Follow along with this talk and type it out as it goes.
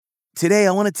Today,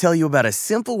 I want to tell you about a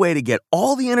simple way to get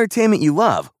all the entertainment you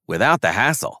love without the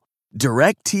hassle.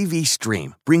 DirecTV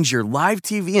Stream brings your live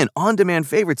TV and on-demand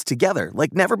favorites together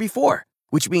like never before,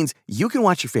 which means you can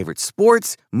watch your favorite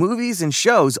sports, movies, and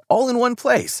shows all in one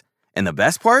place. And the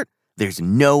best part? There's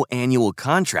no annual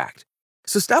contract.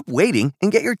 So stop waiting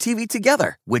and get your TV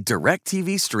together with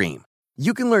DirecTV Stream.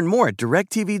 You can learn more at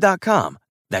directtv.com.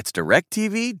 That's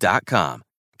directtv.com.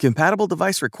 Compatible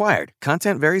device required.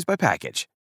 Content varies by package.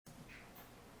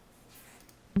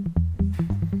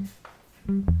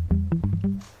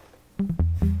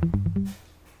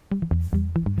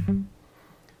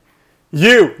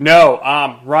 You know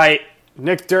I'm right.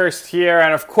 Nick Durst here,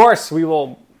 and of course we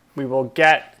will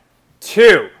get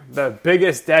to the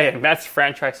biggest day in Mets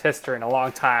franchise history in a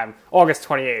long time, August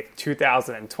 28th,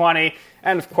 2020.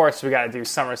 And of course we got to do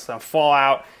SummerSlam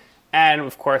Fallout, and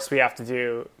of course we have to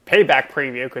do Payback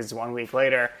preview because it's 1 week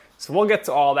later. So we'll get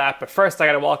to all that, but first I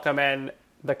got to welcome in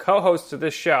the co-host of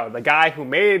this show, the guy who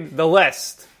made the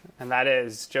list, and that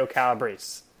is Joe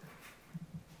Calabrese.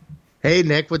 Hey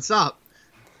Nick, what's up?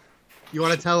 You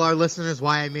want to tell our listeners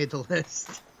why I made the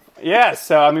list? Yeah,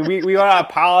 so I mean, we want to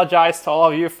apologize to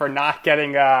all of you for not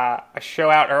getting a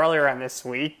show out earlier on this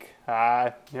week.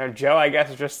 Joe, I guess,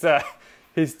 is just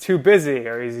he's too busy,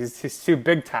 or he's too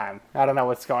big time. I don't know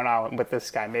what's going on with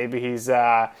this guy. Maybe he's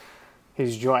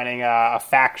joining a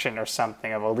faction or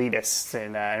something of elitists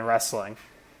in wrestling.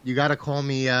 You got to call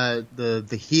me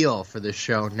the heel for this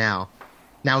show now.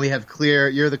 Now we have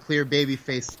you're the clear baby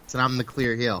face, and I'm the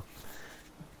clear heel.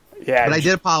 Yeah, but I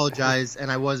did apologize,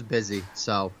 and I was busy.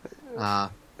 So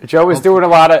Joe was doing a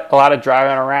lot of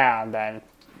driving around, and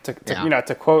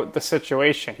to quote the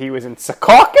situation, he was in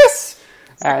Secaucus,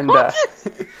 and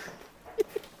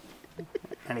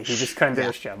and he just couldn't do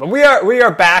his show. But we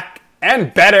are back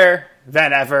and better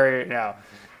than ever.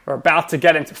 We're about to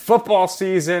get into football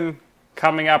season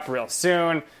coming up real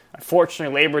soon.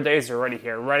 Unfortunately, Labor Day is already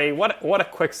here. What a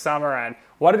quick summer, and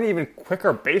what an even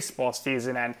quicker baseball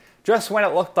season. And just when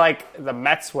it looked like the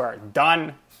Mets were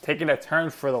done, taking a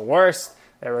turn for the worse,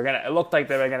 it looked like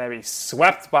they were gonna be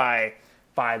swept by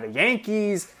the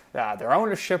Yankees. Their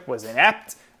ownership was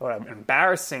inept. What an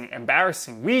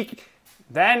embarrassing week.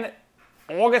 Then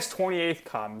August 28th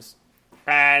comes,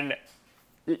 and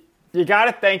you got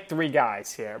to thank three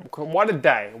guys here. What a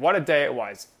day it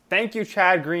was. Thank you,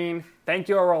 Chad Green. Thank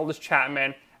you, Aroldis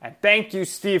Chapman. And thank you,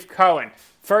 Steve Cohen.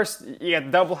 First, you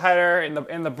got the doubleheader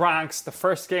in the Bronx. The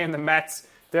first game, the Mets,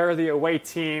 they're the away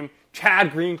team.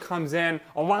 Chad Green comes in.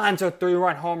 Alonso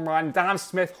 3-run home run. Dom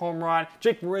Smith home run.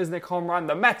 Jake Marisnick home run.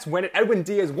 The Mets win it. Edwin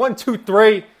Diaz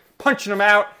 1-2-3, punching them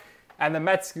out. And the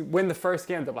Mets win the first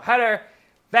game doubleheader.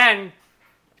 Then,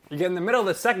 you get in the middle of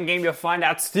the second game, you'll find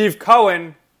out Steve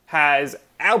Cohen has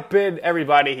outbid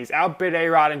everybody. He's outbid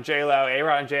A-Rod and J-Lo.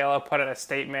 A-Rod and J-Lo put in a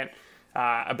statement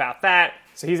about that.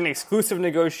 So he's in exclusive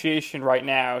negotiation right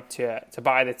now to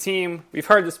buy the team. We've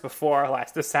heard this before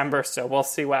last December, so we'll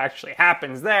see what actually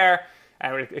happens there.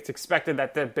 And it's expected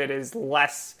that the bid is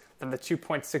less than the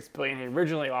 $2.6 billion he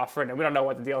originally offered. And we don't know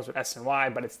what the deal is with S&Y,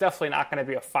 but it's definitely not going to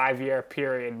be a 5-year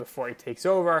period before he takes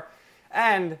over.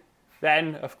 And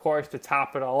then, of course, to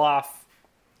top it all off,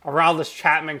 Aroldis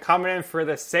Chapman coming in for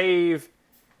the save.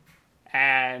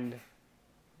 And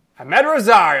Ahmed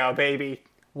Rosario, baby.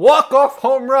 Walk-off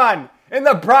home run in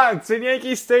the Bronx in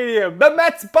Yankee Stadium. The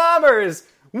Mets Bombers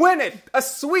win it. A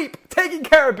sweep. Taking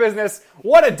care of business.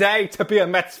 What a day to be a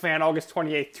Mets fan, August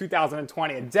 28th,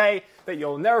 2020. A day that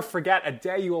you'll never forget. A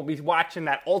day you will be watching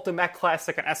that Ultimate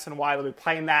Classic on SNY. They'll be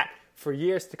playing that for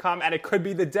years to come. And it could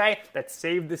be the day that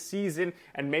saved the season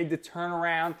and made the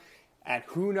turnaround. And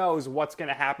who knows what's going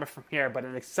to happen from here. But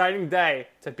an exciting day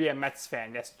to be a Mets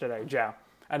fan yesterday, Joe.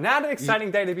 And not an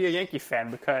exciting day to be a Yankee fan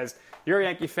because you're a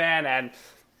Yankee fan and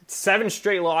 7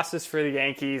 straight losses for the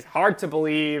Yankees. Hard to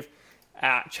believe.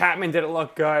 Chapman didn't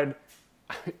look good.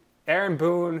 Aaron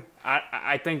Boone,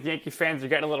 I think Yankee fans are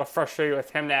getting a little frustrated with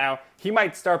him now. He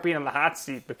might start being in the hot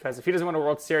seat because if he doesn't win a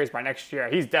World Series by next year,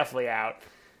 he's definitely out.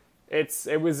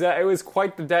 It was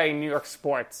quite the day in New York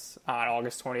sports on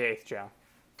August 28th, Joe.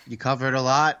 You covered a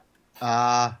lot.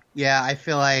 Yeah, I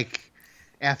feel like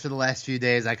after the last few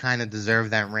days, I kind of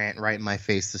deserve that rant right in my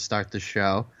face to start the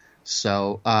show.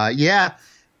 So, yeah,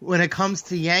 when it comes to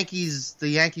the Yankees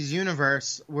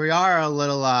universe, we're a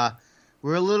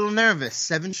little nervous.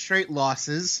 7 straight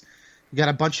losses. We got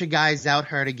a bunch of guys out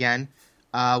hurt again.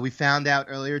 We found out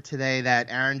earlier today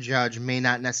that Aaron Judge may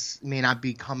not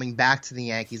be coming back to the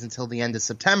Yankees until the end of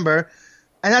September,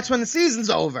 and that's when the season's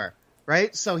over.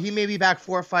 Right, so he may be back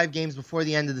 4 or 5 games before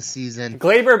the end of the season.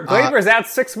 Glaber's out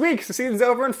 6 weeks. The season's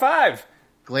over in 5.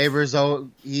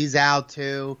 He's out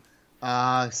too.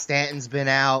 Stanton's been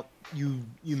out. You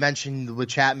mentioned with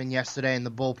Chapman yesterday in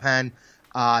the bullpen.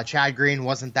 Chad Green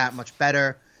wasn't that much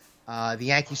better. The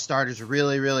Yankee starters are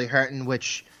really, really hurting,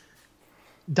 which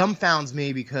dumbfounds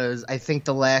me because I think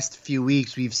the last few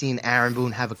weeks we've seen Aaron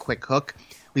Boone have a quick hook.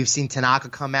 We've seen Tanaka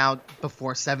come out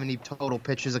before 70 total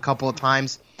pitches a couple of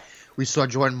times. We saw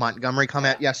Jordan Montgomery come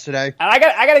out yesterday. And I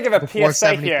got to give a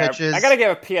PSA here. Pitches. I got to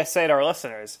give a PSA to our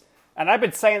listeners. And I've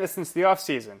been saying this since the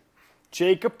offseason.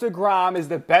 Jacob deGrom is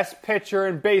the best pitcher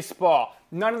in baseball.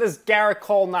 None of this Garrett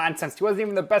Cole nonsense. He wasn't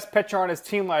even the best pitcher on his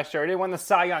team last year. He didn't win the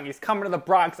Cy Young. He's coming to the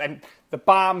Bronx, and the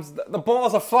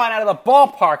balls are flying out of the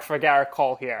ballpark for Garrett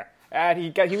Cole here. And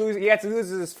he had to lose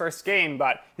his first game,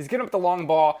 but he's getting up the long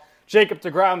ball. Jacob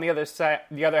deGrom,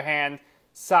 the other hand,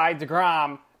 Cy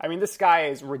deGrom. I mean, this guy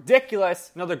is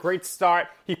ridiculous. Another great start.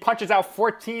 He punches out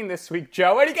 14 this week,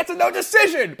 Joe, and he gets a no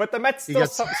decision. But the Mets still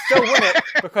win it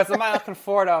because of Milo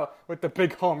Conforto with the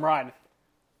big home run.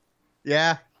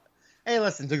 Yeah. Hey,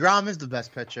 listen, deGrom is the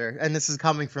best pitcher, and this is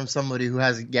coming from somebody who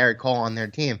has Garrett Cole on their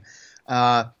team.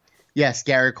 Yes,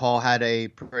 Garrett Cole had a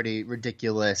pretty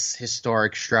ridiculous,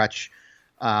 historic stretch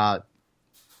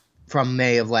from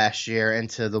May of last year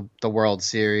into the World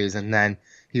Series, and then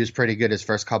he was pretty good his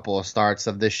first couple of starts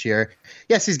of this year.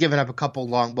 Yes, he's given up a couple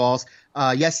long balls.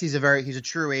 Yes, he's a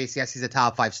true ace. Yes, he's a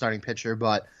top 5 starting pitcher,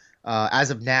 but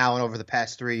as of now and over the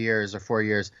past 3 years or 4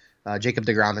 years, Jacob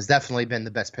deGrom has definitely been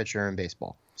the best pitcher in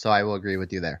baseball. So I will agree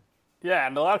with you there. Yeah,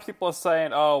 and a lot of people are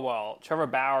saying, oh, well, Trevor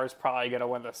Bauer is probably going to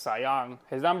win the Cy Young.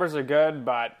 His numbers are good,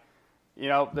 but,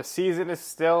 the season is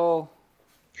still...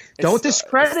 Don't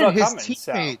discredit his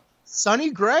teammate. So.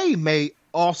 Sonny Gray may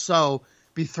also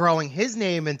be throwing his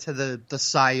name into the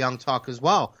Cy Young talk as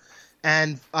well.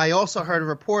 And I also heard a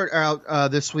report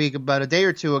out this week, about a day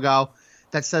or two ago,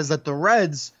 that says that the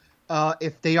Reds,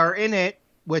 if they are in it,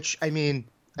 which, I mean,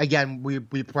 again,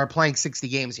 we're playing 60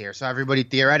 games here, so everybody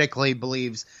theoretically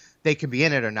believes they could be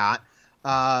in it or not.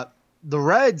 The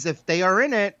Reds, if they are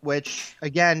in it, which,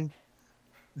 again,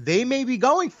 they may be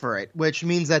going for it, which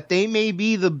means that they may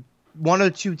be the one or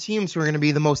two teams who are going to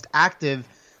be the most active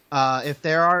if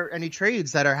there are any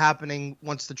trades that are happening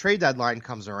once the trade deadline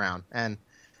comes around. And,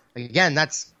 again,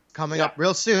 that's coming up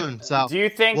real soon. So do you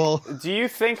think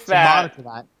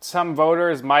that some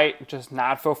voters might just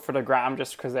not vote for deGrom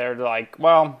just because they're like,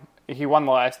 well, he won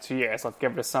the last 2 years, let's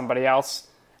give it to somebody else?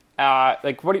 What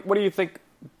do you think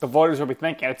the voters will be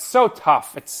thinking? It's so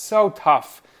tough. It's so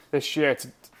tough this year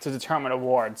to determine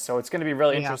awards. So it's going to be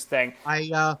really interesting.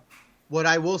 What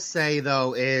I will say,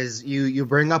 though, is you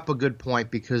bring up a good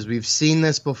point because we've seen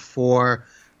this before,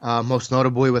 most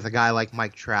notably with a guy like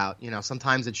Mike Trout.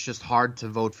 Sometimes it's just hard to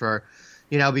vote for,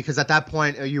 because at that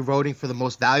point, are you voting for the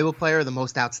most valuable player or the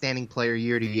most outstanding player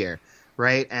year to year,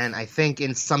 right? And I think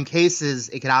in some cases,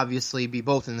 it could obviously be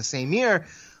both in the same year.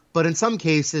 But in some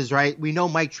cases, right, we know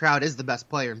Mike Trout is the best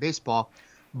player in baseball,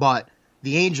 but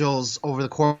the Angels, over the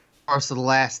course of the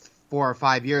last 4 or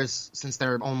 5 years since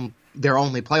their only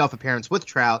playoff appearance with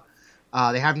Trout,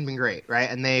 they haven't been great, right?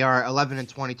 And they are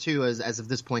 11-22 as of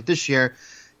this point this year.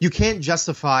 You can't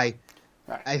justify,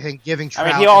 I think, giving Trout...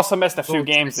 I mean, he also missed a few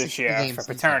games this year for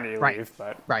paternity leave.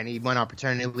 Right, he went on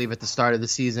paternity leave at the start of the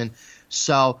season.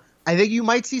 So I think you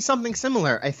might see something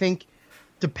similar. I think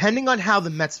depending on how the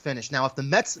Mets finish. Now, if the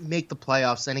Mets make the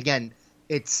playoffs, and again,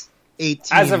 it's 8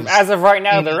 teams... As of right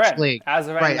now, they're in. League. As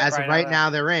of right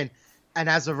now, they're in. And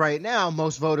as of right now,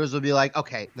 most voters will be like,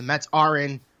 okay, the Mets are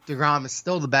in. deGrom is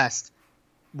still the best.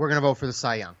 We're going to vote for the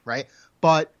Cy Young, right?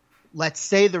 But let's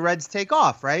say the Reds take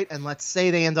off, right? And let's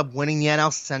say they end up winning the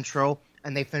NL Central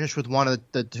and they finish with one of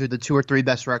the 2 or 3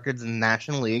 best records in the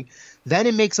National League. Then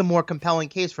it makes a more compelling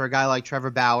case for a guy like Trevor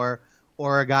Bauer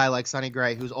or a guy like Sonny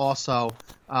Gray, who's also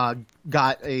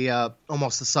got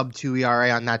almost a sub-2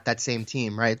 ERA on that same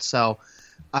team, right? So,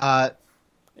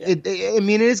 it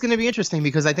is going to be interesting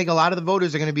because I think a lot of the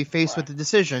voters are going to be faced with the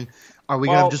decision: are we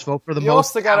going to just vote for the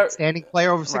most outstanding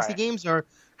player over 60 games, or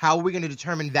how are we going to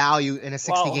determine value in a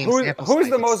 60-game sample size? Who's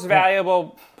the most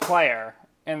valuable player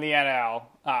in the NL?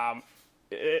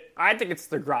 I think it's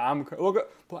deGrom.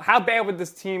 Look, how bad would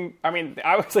this team? I mean,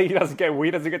 obviously he doesn't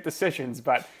get decisions,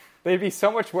 but they'd be so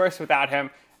much worse without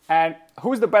him. And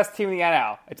who's the best team in the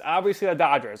NL? It's obviously the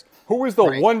Dodgers. Who is the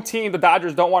one team the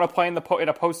Dodgers don't want to play in a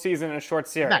postseason in a short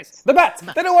series? The Mets.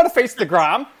 They don't want to face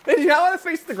deGrom. They do not want to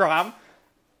face deGrom.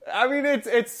 I mean,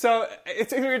 it's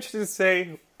interesting to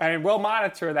say, and we'll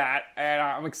monitor that, and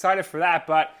I'm excited for that.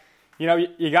 But you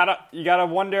gotta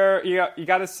wonder. You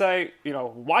gotta say,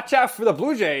 watch out for the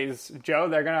Blue Jays, Joe.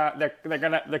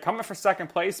 They're coming for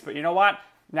second place, but you know what?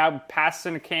 Now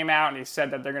Passan came out and he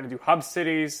said that they're going to do hub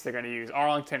cities. They're going to use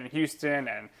Arlington and Houston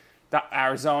and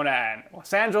Arizona and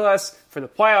Los Angeles for the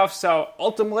playoffs. So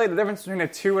ultimately, the difference between the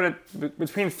two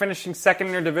between finishing second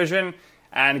in your division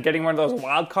and getting one of those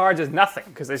wild cards is nothing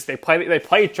because they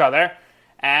play each other,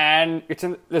 and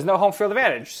there's no home field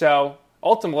advantage. So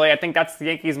ultimately, I think that's the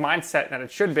Yankees' mindset that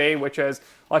it should be, which is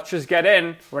let's just get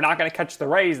in. We're not going to catch the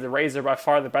Rays. The Rays are by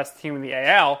far the best team in the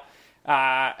AL,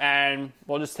 and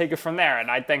we'll just take it from there.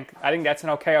 And I think that's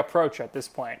an okay approach at this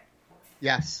point.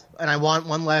 Yes, and I want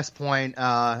one last point,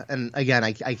 and again,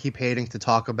 I keep hating to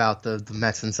talk about the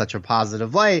Mets in such a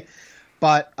positive light,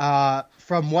 but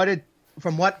from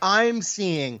what I'm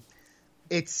seeing,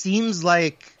 it seems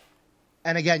like,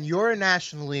 and again, you're a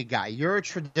National League guy, you're a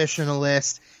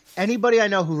traditionalist. Anybody I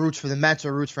know who roots for the Mets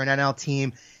or roots for an NL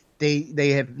team,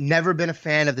 they have never been a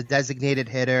fan of the designated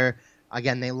hitter.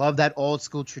 Again, they love that old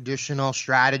school traditional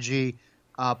strategy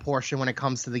portion when it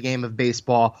comes to the game of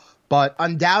baseball. But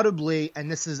undoubtedly, and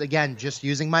this is, again, just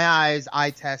using my eyes,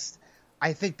 eye test,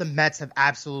 I think the Mets have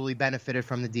absolutely benefited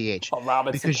from the DH.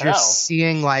 Because you're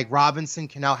seeing, like, Robinson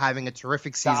Cano having a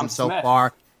terrific season so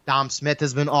far. Dom Smith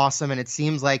has been awesome, and it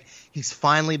seems like he's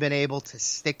finally been able to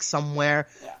stick somewhere.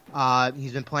 Yeah.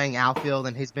 He's been playing outfield,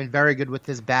 and he's been very good with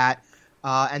his bat.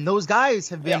 And those guys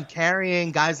have been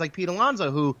carrying guys like Pete Alonso,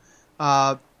 who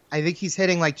I think he's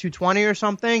hitting like 220 or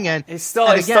something, and he's still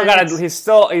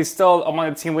among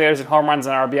the team leaders in home runs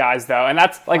and RBIs though, and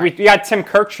that's like we had Tim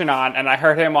Kirchin on, and I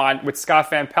heard him on with Scott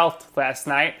Van Pelt last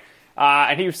night,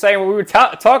 and he was saying when we were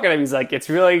talking to him, he's like, it's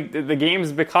really the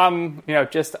game's become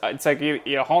just it's like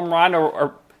you home run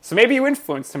or so maybe you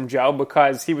influenced him, Joe,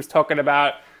 because he was talking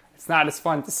about it's not as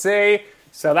fun to see,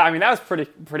 so that was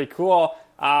pretty cool,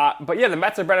 but yeah, the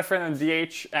Mets are benefiting from the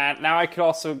DH, and now I could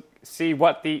also see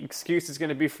what the excuse is going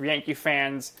to be for Yankee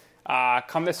fans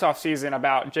come this offseason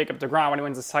about Jacob deGrom when he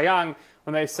wins the Cy Young,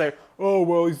 when they say, oh,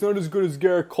 well, he's not as good as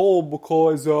Garrett Cole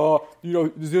because, he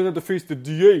doesn't have to face the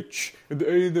DH. And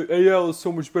the AL is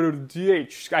so much better than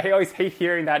DH. I always hate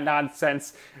hearing that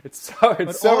nonsense. It's so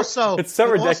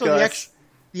ridiculous.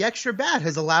 The extra bat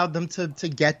has allowed them to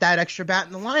get that extra bat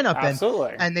in the lineup.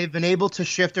 Absolutely. And they've been able to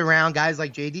shift around guys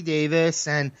like J.D. Davis,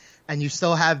 and you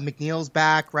still have McNeil's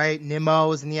back, right?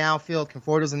 Nimmo is in the outfild,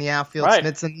 Conforto's in the outfield, right.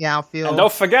 Smith's in the outfield. And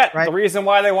don't forget, the reason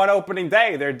why they won opening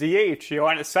day, their DH,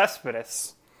 Yoenis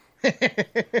Cespedes.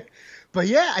 But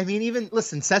yeah,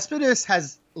 Cespedes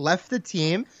has left the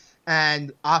team,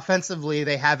 and offensively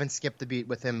they haven't skipped a beat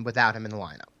without him in the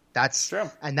lineup. That's true.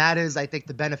 And that is, I think,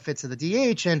 the benefits of the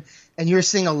DH. And you're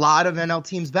seeing a lot of NL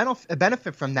teams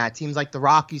benefit from that. Teams like the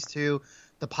Rockies, too,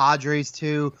 the Padres,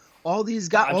 too. All these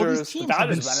guys, all these teams have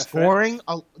been scoring.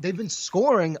 They've been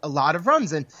scoring a lot of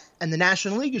runs. And the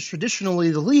National League is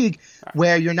traditionally the league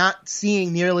where you're not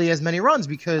seeing nearly as many runs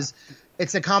because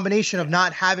it's a combination of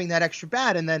not having that extra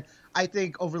bat. And then I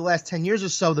think over the last 10 years or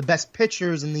so, the best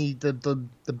pitchers in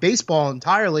the baseball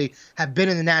entirely have been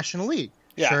in the National League.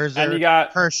 Yeah, Scherzer, and you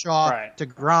got Kershaw,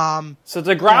 DeGrom. So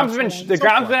DeGrom's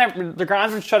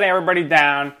been shutting everybody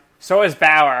down. So is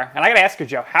Bauer. And I got to ask you,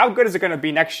 Joe, how good is it going to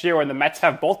be next year when the Mets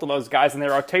have both of those guys in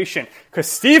their rotation? Because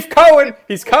Steve Cohen,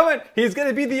 he's coming. He's going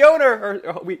to be the owner,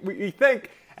 or we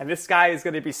think. And this guy is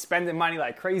going to be spending money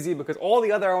like crazy because all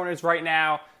the other owners right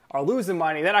now are losing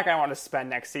money. They're not going to want to spend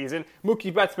next season.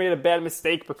 Mookie Betts made a bad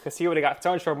mistake because he would have got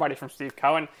so much more money from Steve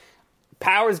Cohen.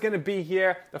 Power's going to be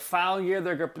here. The following year,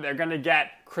 they're going to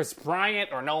get Chris Bryant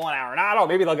or Nolan Arenado.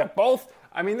 Maybe they'll get both.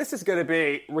 This is going to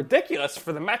be ridiculous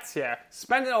for the Mets here.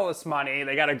 Spending all this money.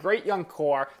 They got a great young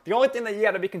core. The only thing that you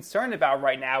got to be concerned about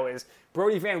right now is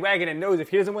Brodie Van Wagenen knows if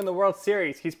he doesn't win the World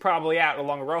Series, he's probably out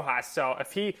along Rojas. So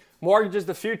if he mortgages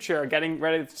the future, getting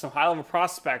ready for some high-level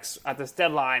prospects at this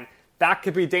deadline, that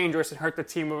could be dangerous and hurt the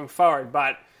team moving forward.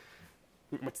 But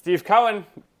with Steve Cohen,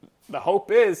 the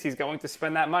hope is he's going to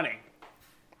spend that money.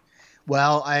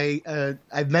 Well,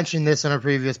 I've mentioned this on a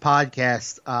previous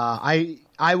podcast.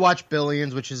 I watch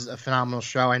Billions, which is a phenomenal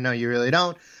show. I know you really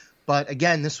don't. But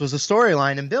again, this was a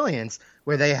storyline in Billions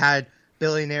where they had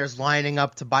billionaires lining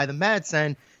up to buy the Mets.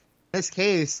 And in this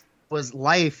case was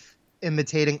life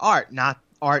imitating art, not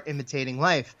art imitating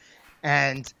life.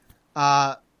 And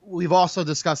we've also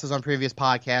discussed this on previous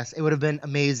podcasts. It would have been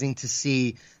amazing to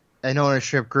see an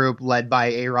ownership group led by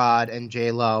A-Rod and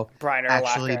J-Lo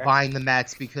actually buying the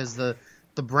Mets because the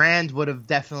brand would have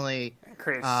definitely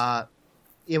increased.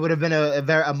 It would have been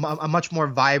a much more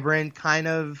vibrant kind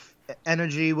of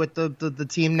energy with the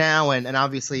team now, and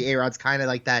obviously A-Rod's kind of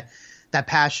like that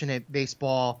passionate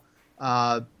baseball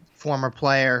former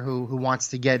player who wants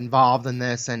to get involved in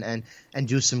this and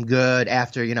do some good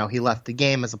after he left the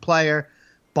game as a player.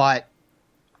 But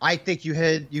I think you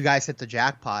guys hit the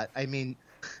jackpot.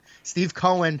 Steve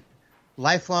Cohen,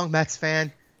 lifelong Mets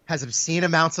fan, has obscene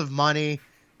amounts of money.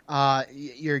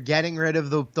 You're getting rid of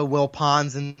the Will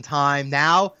Ponds in time.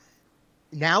 Now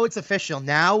it's official.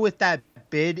 Now with that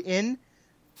bid in,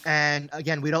 and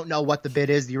again, we don't know what the bid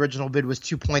is. The original bid was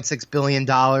 $2.6 billion.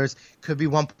 Could be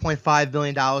 $1.5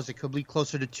 billion. It could be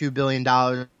closer to $2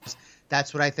 billion.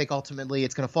 That's what I think ultimately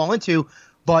it's going to fall into.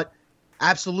 But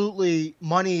absolutely,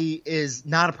 money is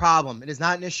not a problem. It is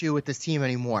not an issue with this team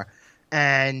anymore.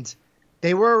 And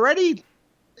they were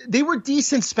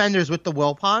decent spenders with the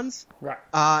Wilpons. Right.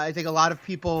 I think a lot of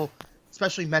people,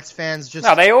 especially Mets fans, just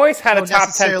no, they always had a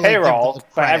top 10 payroll, credit,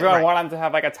 but everyone right. wanted them to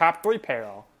have like a top 3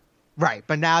 payroll. Right,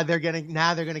 but now they're gonna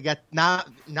get not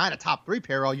a top 3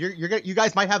 payroll. You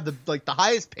guys might have the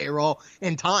highest payroll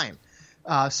in time.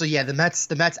 So yeah, the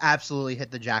Mets absolutely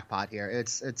hit the jackpot here.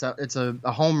 It's a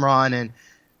home run, and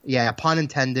yeah, pun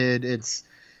intended. It's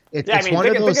one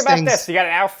of those think about things. this. You got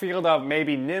an outfield of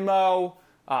maybe Nimmo,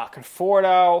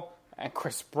 Conforto, and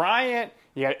Chris Bryant.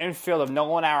 You got an infield of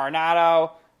Nolan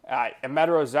Arenado, Ahmed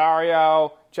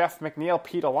Rosario, Jeff McNeil,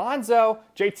 Pete Alonso.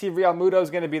 JT Realmuto is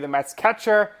going to be the Mets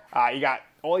catcher. You got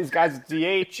all these guys at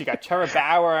DH. You got Trevor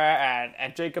Bauer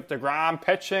and Jacob deGrom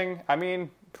pitching. I mean,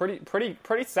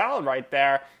 pretty solid right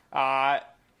there.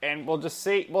 And we'll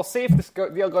see. We'll see if this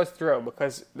deal goes through,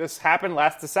 because this happened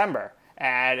last December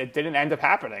and it didn't end up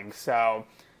happening. So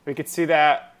we could see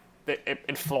that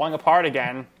it falling apart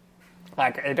again.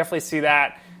 Like, I definitely see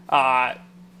that.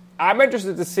 I'm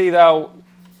interested to see, though,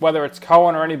 whether it's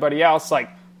Cohen or anybody else, like,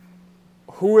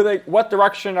 who are they? What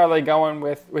direction are they going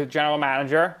with general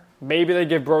manager? Maybe they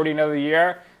give Brody another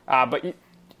year. But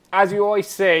as you always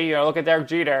say, look at Derek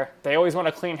Jeter. They always want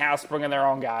a clean house, bring in their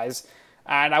own guys.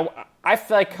 And I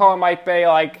feel like Cohen might be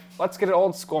like, let's get an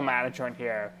old school manager in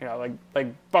here,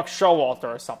 like Buck Showalter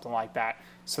or something like that.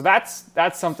 So that's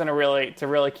something to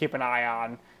really keep an eye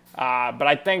on. But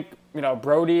I think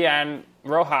Brody and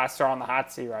Rojas are on the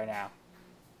hot seat right now.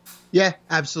 Yeah,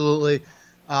 absolutely.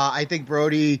 I think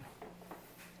Brody,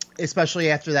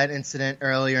 especially after that incident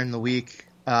earlier in the week,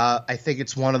 I think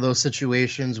it's one of those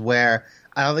situations where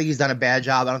I don't think he's done a bad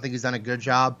job. I don't think he's done a good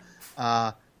job.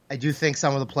 I do think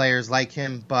some of the players like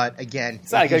him, but again,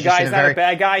 he's not a good guy. He's not a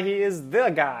bad guy. He is the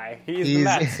guy. He's the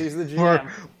Mets. He's the GM.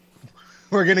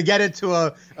 We're going to get into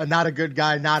a not a good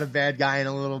guy, not a bad guy in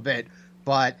a little bit.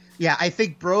 But yeah, I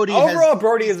think Brody. Overall,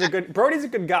 Brody's a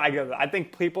good guy. I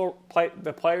think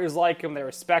the players like him. They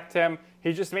respect him.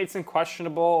 He just made some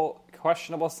questionable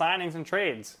signings and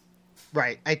trades.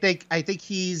 Right. I think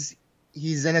he's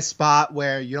in a spot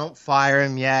where you don't fire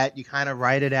him yet. You kind of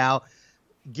write it out.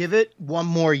 Give it one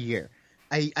more year.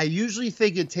 I usually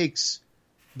think it takes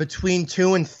between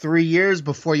 2 and 3 years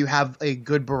before you have a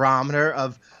good barometer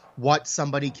of what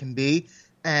somebody can be.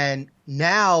 And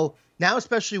now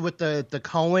especially with the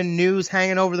Cohen news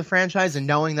hanging over the franchise and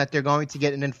knowing that they're going to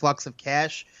get an influx of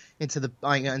cash into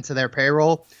their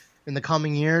payroll in the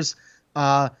coming years,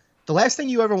 the last thing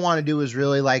you ever want to do is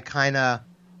really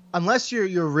unless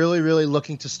you're really, really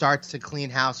looking to start to clean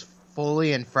house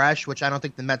fully and fresh, which I don't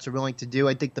think the Mets are willing to do.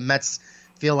 I think the Mets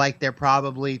feel like they're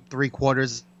probably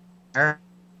 3/4 there.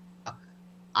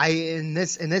 In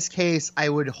this case, I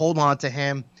would hold on to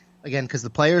him again because the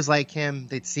players like him.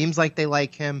 It seems like they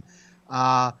like him,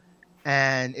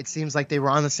 and it seems like they were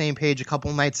on the same page a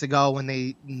couple nights ago when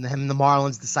him and the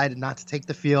Marlins decided not to take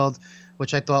the field,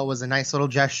 which I thought was a nice little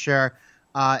gesture.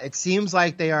 It seems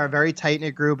like they are a very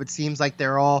tight-knit group. It seems like they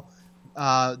all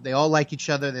like each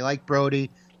other. They like Brody.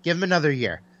 Give him another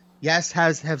year. Yes,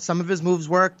 have some of his moves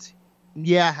worked?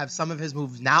 Yeah, have some of his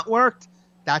moves not worked?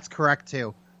 That's correct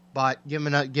too. But give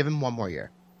him one more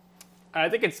year. I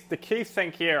think it's the key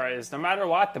thing here is no matter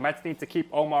what, the Mets need to keep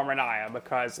Omar Minaya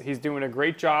because he's doing a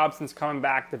great job since coming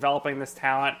back, developing this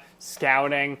talent,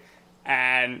 scouting,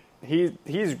 and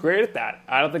he's great at that.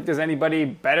 I don't think there's anybody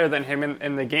better than him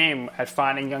in the game at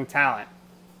finding young talent.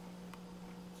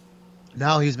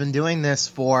 No, he's been doing this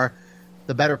for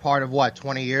the better part of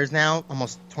 20 years now,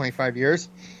 almost 25 years.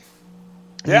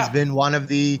 Yeah. He's been one of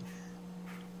the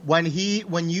when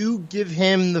you give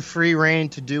him the free rein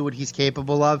to do what he's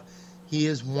capable of, he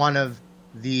is one of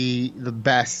the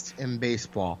best in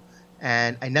baseball.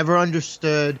 And I never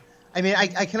understood. I mean,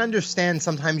 I can understand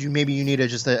sometimes you need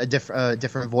a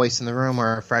different voice in the room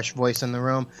or a fresh voice in the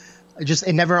room.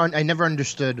 I never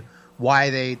understood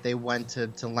why they went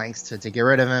to lengths to get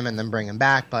rid of him and then bring him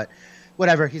back. But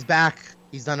whatever, he's back.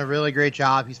 He's done a really great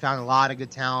job. He's found a lot of good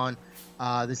talent.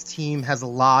 This team has a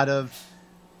lot of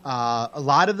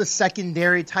the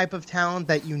secondary type of talent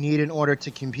that you need in order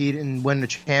to compete and win the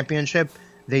championship.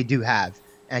 They do have,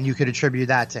 and you could attribute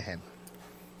that to him.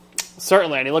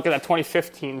 Certainly, and you look at that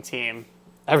 2015 team.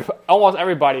 Almost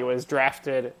everybody was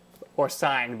drafted or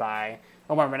signed by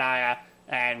Omar Minaya,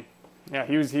 and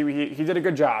he did a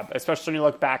good job, especially when you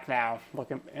look back now,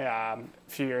 looking a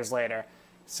few years later.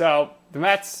 So the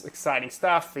Mets, exciting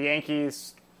stuff. The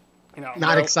Yankees,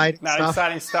 not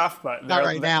exciting stuff, but not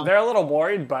right now. They're a little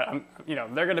worried, but they're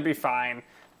going to be fine.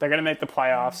 They're going to make the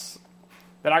playoffs.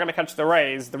 They're not going to catch the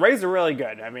Rays. The Rays are really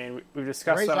good. I mean, we've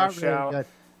discussed that on the show. Really,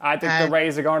 I think the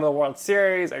Rays are going to the World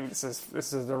Series. I think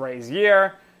this is the Rays'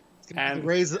 year. And the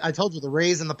Rays, I told you, the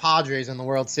Rays and the Padres in the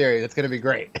World Series. It's going to be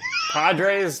great.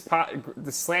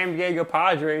 The Slam Diego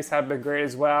Padres have been great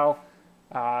as well.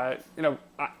 You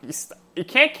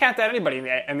can't count out anybody in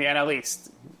the NL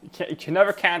East. You can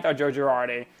never count out Joe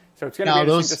Girardi. So it's going to be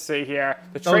interesting to see here.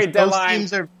 The trade deadline.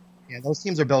 Those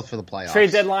teams are built for the playoffs.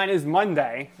 Trade deadline is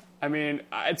Monday. I mean,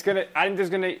 I think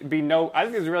there's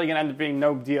really going to end up being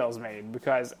no deals made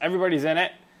because everybody's in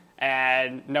it,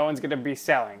 and no one's going to be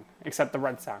selling except the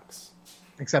Red Sox.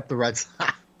 Except the Red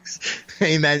Sox.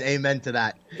 Amen to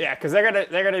that. Yeah, because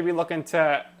they're gonna be looking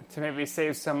to maybe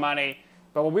save some money.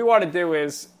 But what we want to do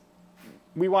is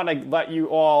we want to let you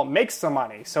all make some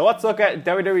money. So let's look at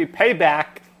WWE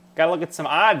Payback. Got to look at some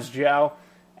odds, Joe.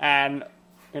 And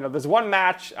there's one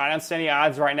match. I don't see any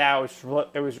odds right now.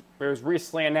 It was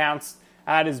recently announced.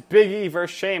 It is Big E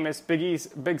versus Sheamus. Big E's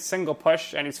big single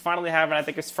push, and he's finally having, I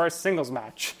think, his first singles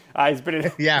match. He's been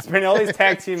in all these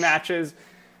tag team matches,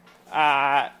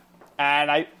 and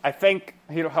I think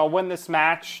he'll win this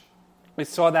match. We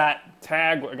saw that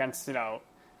tag against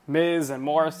Miz and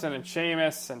Morrison and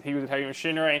Sheamus, and he was heavy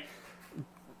machinery.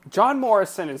 John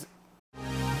Morrison is.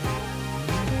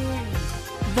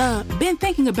 Been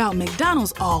thinking about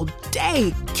McDonald's all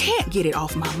day. Can't get it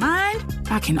off my mind.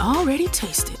 I can already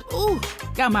taste it. Ooh,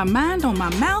 got my mind on my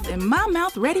mouth and my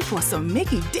mouth ready for some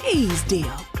Mickey D's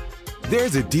deal.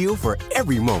 There's a deal for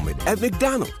every moment at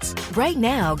McDonald's. Right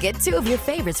now, get 2 of your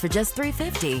favorites for just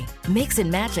 $3.50. Mix and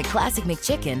match a classic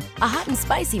McChicken, a hot and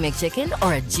spicy McChicken,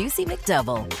 or a juicy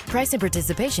McDouble. Price and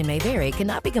participation may vary.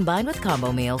 Cannot be combined with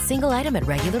combo meal. Single item at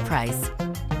regular price.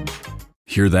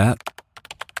 Hear that?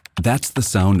 That's the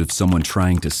sound of someone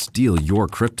trying to steal your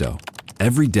crypto.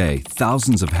 Every day,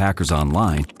 thousands of hackers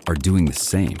online are doing the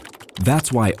same.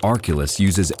 That's why Arculus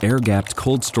uses air-gapped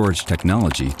cold storage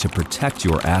technology to protect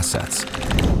your assets.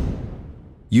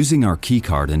 Using our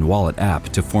keycard and wallet app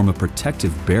to form a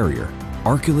protective barrier,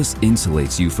 Arculus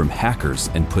insulates you from hackers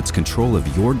and puts control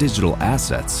of your digital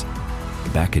assets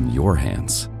back in your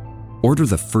hands. Order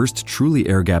the first truly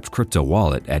air-gapped crypto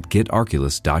wallet at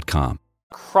getarculus.com.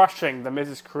 Crushing The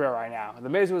Miz's career right now. The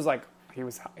Miz was he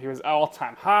was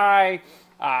all-time high,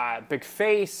 big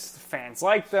face, fans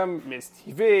liked him, Miz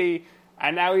TV,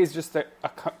 and now he's just a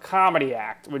comedy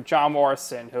act with John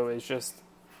Morrison, who is just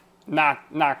not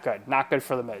good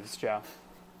for The Miz, Joe.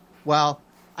 Well,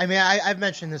 I mean, I've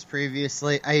mentioned this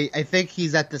previously. I think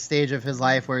he's at the stage of his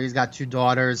life where he's got 2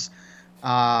 daughters.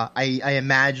 I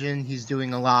imagine he's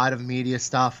doing a lot of media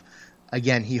stuff.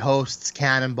 Again, he hosts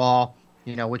Cannonball,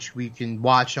 which we can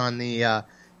watch on the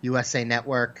USA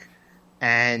Network,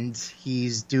 and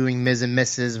he's doing Ms. and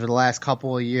Mrs. for the last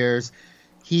couple of years.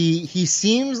 He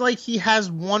seems like he has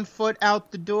one foot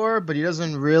out the door, but he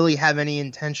doesn't really have any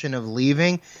intention of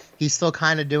leaving. He's still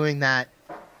kind of doing that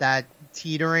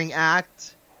teetering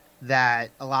act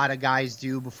that a lot of guys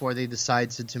do before they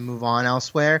decide to move on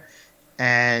elsewhere.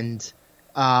 And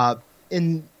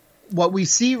in what we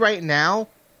see right now,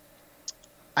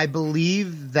 I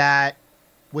believe that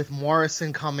with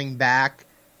Morrison coming back,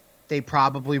 they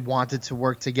probably wanted to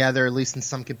work together, at least in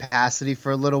some capacity,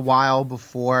 for a little while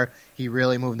before he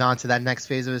really moved on to that next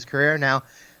phase of his career. Now,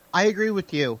 I agree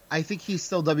with you. I think he's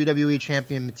still WWE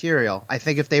champion material. I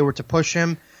think if they were to push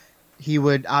him, he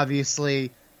would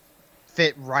obviously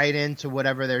fit right into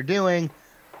whatever they're doing.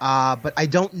 But I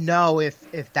don't know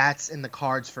if that's in the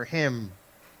cards for him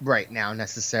right now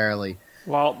necessarily.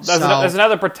 Well, there's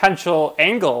another potential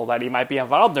angle that he might be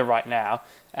involved in right now.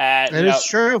 That is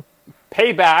true.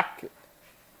 Payback,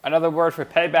 another word for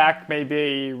payback may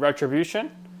be retribution.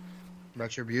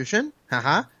 Retribution?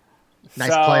 Nice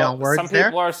play on words there.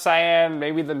 Some people are saying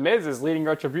maybe The Miz is leading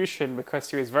retribution because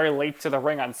he was very late to the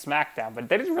ring on SmackDown, but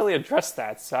they didn't really address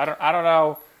that, so I don't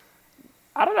know.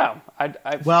 I don't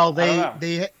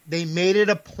know. They made it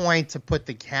a point to put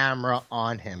the camera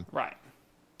on him. Right.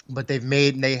 But they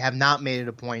have not made it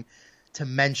a point to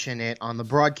mention it on the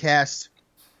broadcast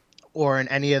or in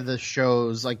any of the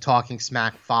shows like Talking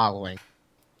Smack following,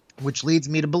 which leads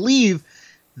me to believe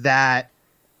that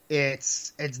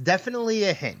it's definitely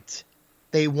a hint.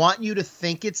 They want you to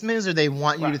think it's Miz, or they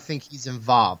want you to think he's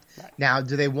involved. Right. Now,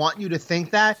 do they want you to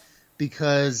think that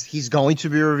because he's going to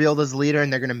be revealed as leader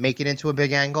and they're going to make it into a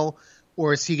big angle?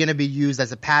 or is he going to be used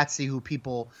as a patsy who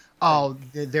people,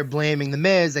 they're blaming The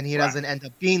Miz and he doesn't end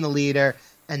up being the leader,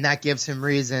 and that gives him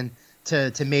reason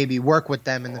to maybe work with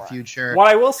them in the future. What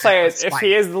I will say is, if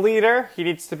he is the leader, he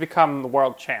needs to become the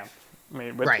world champ. I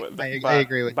mean, I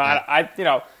agree with that.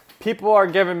 But people are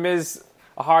giving Miz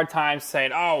a hard time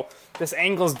saying, "Oh, this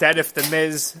angle's dead if The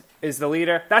Miz is the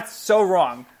leader." That's so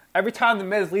wrong. Every time The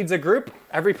Miz leads a group,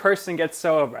 every person gets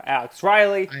so over. Alex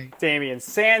Riley, Damian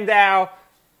Sandow,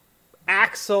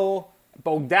 Axel,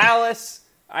 Bo Dallas.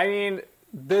 I mean,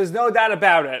 there's no doubt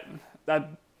about it that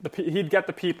he'd get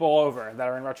the people over that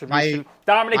are in Retribution.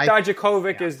 Dominic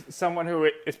Dijakovic is someone who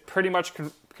is pretty much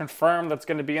confirmed that's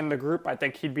going to be in the group. I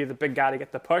think he'd be the big guy to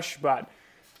get the push, but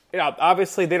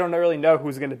obviously they don't really know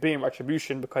who's going to be in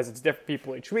Retribution because it's different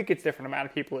people each week. It's different amount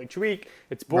of people each week.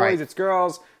 It's boys, it's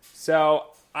girls. So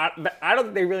I don't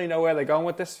think they really know where they're going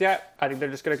with this yet. I think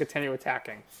they're just going to continue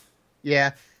attacking.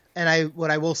 Yeah, and what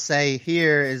I will say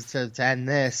here is to end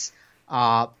this.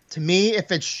 To me,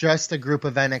 if it's just a group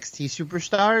of NXT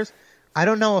superstars, I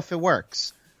don't know if it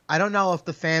works. I don't know if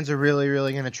the fans are really,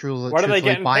 really going to truly what are they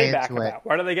getting buy Payback into it. About?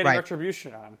 What are they getting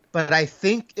Retribution on? But I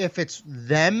think if it's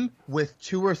them with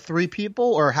 2 or 3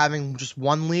 people, or having just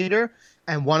one leader,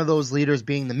 and one of those leaders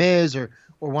being The Miz, or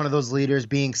one of those leaders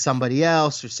being somebody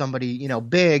else, or somebody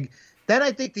big, then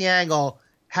I think the angle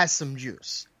has some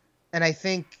juice, and I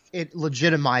think it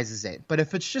legitimizes it. But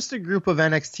if it's just a group of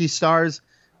NXT stars,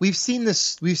 we've seen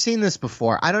this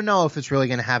before. I don't know if it's really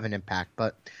going to have an impact,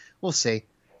 but we'll see.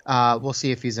 We'll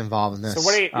see if he's involved in this. So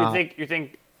what do you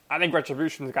think? I think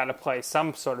Retribution's got to play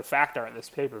some sort of factor in this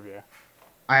pay-per-view.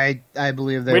 I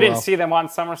believe they will. We didn't see them on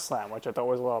SummerSlam, which I thought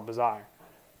was a little bizarre.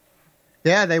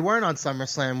 Yeah, they weren't on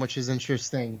SummerSlam, which is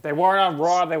interesting. They weren't on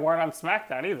Raw. They weren't on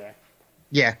SmackDown either.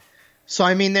 Yeah. So,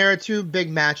 I mean, there are 2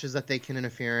 big matches that they can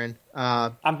interfere in.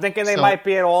 I'm thinking they might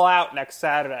be at All Out next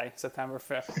Saturday, September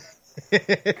 5th.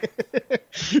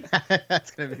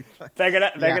 That's gonna be fun.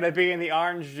 They're gonna be in the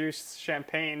orange juice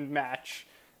champagne match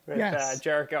with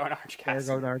Jericho and Orange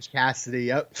Cassidy.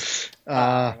 Yep.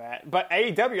 But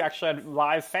AEW actually had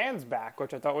live fans back,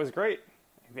 which I thought was great.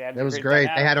 It was great.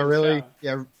 They had a really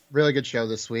good show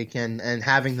this week, and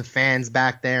having the fans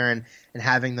back there and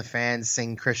having the fans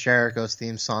sing Chris Jericho's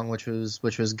theme song, which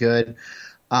was good.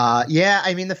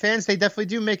 I mean, the fans, they definitely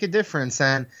do make a difference,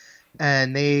 and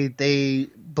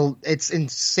it's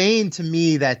insane to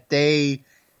me that they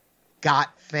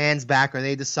got fans back, or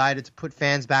they decided to put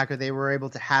fans back, or they were able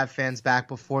to have fans back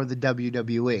before the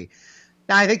WWE.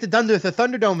 Now, I think the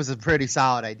Thunderdome is a pretty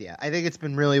solid idea. I think it's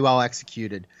been really well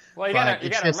executed. Well, you gotta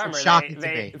remember,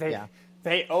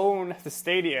 they own the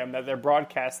stadium that they're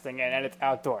broadcasting in, and it's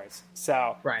outdoors.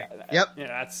 So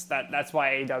that's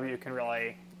why AEW can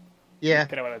really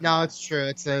get away with it. No, it's true.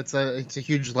 It's a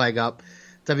huge leg up.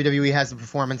 WWE has the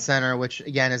Performance Center, which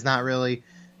again is not really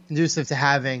conducive to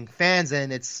having fans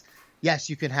in. It's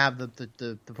yes, you can have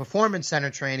the Performance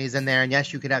Center trainees in there, and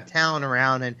yes, you could have talent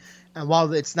around. And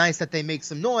while it's nice that they make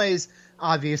some noise,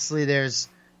 obviously there's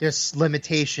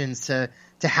limitations to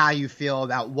how you feel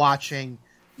about watching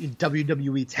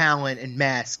WWE talent in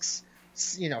masks,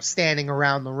 standing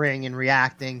around the ring and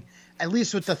reacting. At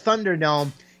least with the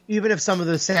Thunderdome, even if some of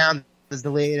the sound is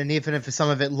delayed, and even if some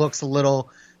of it looks a little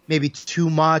maybe too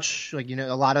much, like,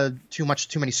 a lot of too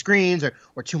many screens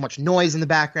or too much noise in the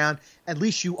background, at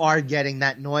least you are getting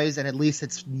that noise, and at least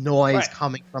it's noise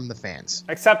coming from the fans.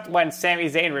 Except when Sami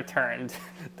Zayn returned,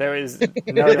 there was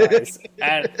no noise.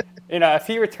 And, if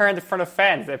he returned in front of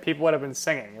fans, then people would have been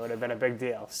singing. It would have been a big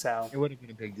deal. So it would have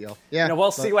been a big deal. Yeah.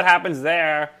 We'll see what happens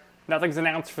there. Nothing's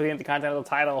announced for the Intercontinental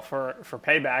title for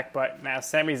Payback, but now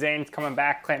Sami Zayn's coming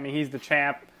back claiming he's the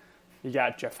champ. You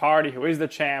got Jeff Hardy, who is the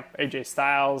champ. AJ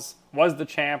Styles was the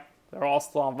champ. They're all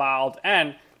still involved.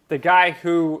 And the guy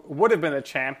who would have been the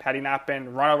champ had he not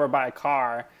been run over by a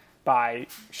car by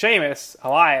Sheamus,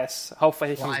 Elias,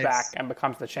 hopefully he comes back and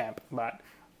becomes the champ. But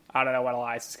I don't know when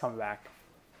Elias is coming back.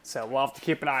 So we'll have to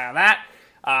keep an eye on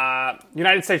that.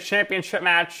 United States Championship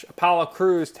match, Apollo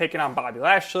Crews taking on Bobby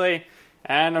Lashley.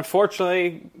 And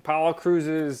unfortunately, Apollo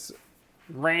Crews'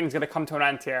 reign's going to come to an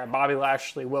end here. Bobby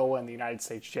Lashley will win the United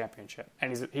States Championship.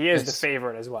 And he is the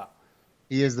favorite as well.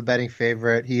 He is the betting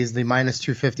favorite. He is the minus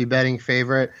 250 betting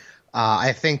favorite.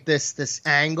 I think this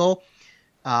angle,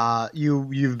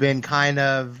 you've been kind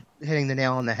of hitting the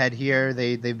nail on the head here.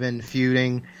 They've been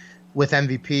feuding with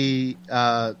MVP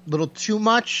a little too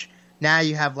much. Now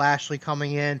you have Lashley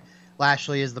coming in.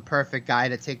 Lashley is the perfect guy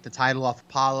to take the title off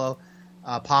Apollo.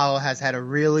 Apollo has had a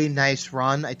really nice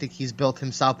run. I think he's built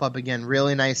himself up again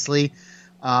really nicely.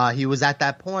 He was at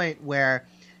that point where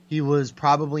he was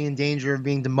probably in danger of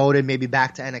being demoted, maybe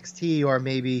back to NXT or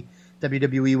maybe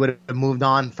WWE would have moved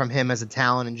on from him as a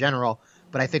talent in general.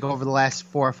 But I think over the last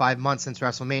 4 or 5 months since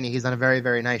WrestleMania, he's done a very,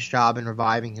 very nice job in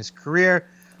reviving his career.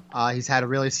 He's had a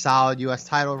really solid U.S.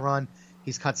 title run.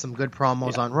 He's cut some good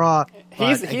promos on Raw.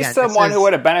 He's someone who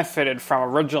would have benefited from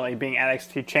originally being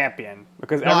NXT champion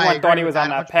because everyone thought he was on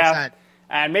that path.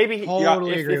 And maybe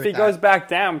if he goes back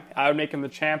down, I would make him the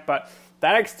champ. But the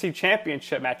NXT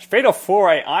championship match, Fatal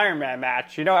 4-Way Iron Man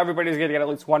match, everybody's going to get at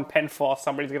least one pinfall.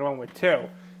 Somebody's going to win with two.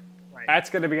 Right.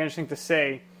 That's going to be interesting to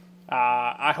see.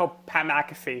 I hope Pat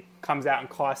McAfee comes out and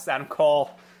costs Adam Cole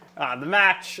the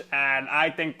match. And I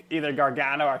think either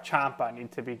Gargano or Ciampa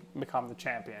need to become the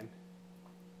champion.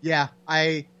 Yeah,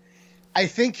 I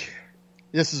think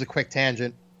this is a quick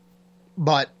tangent,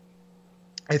 but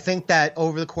I think that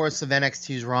over the course of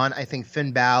NXT's run, I think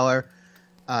Finn Balor,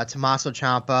 Tommaso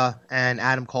Ciampa, and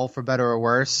Adam Cole, for better or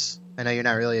worse, I know you're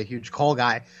not really a huge Cole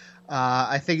guy,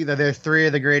 I think that they're three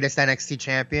of the greatest NXT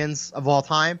champions of all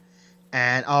time,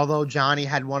 and although Johnny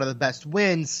had one of the best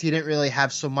wins, he didn't really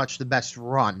have so much the best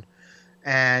run,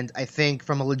 and I think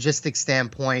from a logistics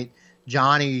standpoint,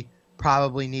 Johnny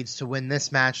probably needs to win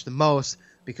this match the most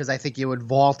because I think it would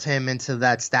vault him into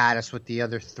that status with the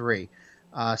other three.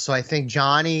 So I think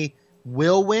Johnny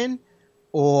will win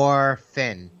or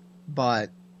Finn, but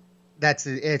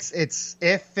it's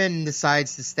if Finn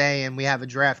decides to stay, and we have a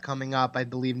draft coming up, I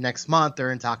believe next month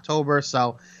or into October.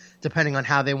 So depending on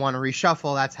how they want to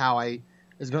reshuffle, that's how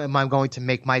I'm going to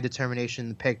make my determination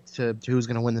to pick to who's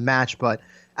going to win the match. But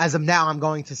as of now, I'm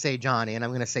going to say Johnny, and I'm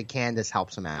going to say Candice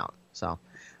helps him out. So.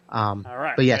 All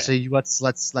right. But yeah, so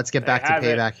let's get back to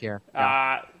Payback here.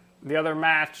 Yeah. The other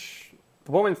match,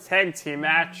 the women's tag team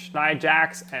match, Nia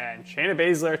Jax and Shayna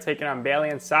Baszler taking on Bayley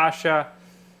and Sasha.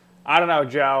 I don't know,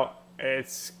 Joe.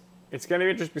 It's going to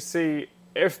be interesting to see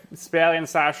if Bayley and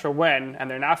Sasha win, and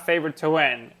they're not favored to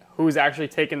win, who's actually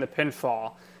taking the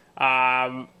pinfall.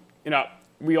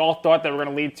 We all thought that we're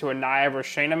going to lead to a Nia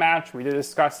versus Shayna match. We did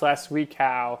discuss last week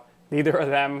how neither of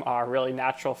them are really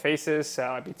natural faces, so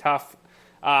it might be tough.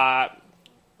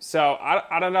 So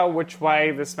I don't know which way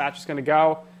this match is going to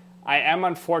go. I am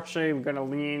unfortunately going to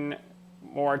lean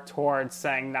more towards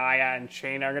saying Nia and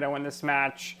Shayna are going to win this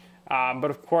match. But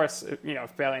of course, if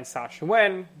Bayley and Sasha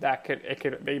win, it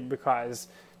could be because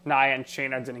Nia and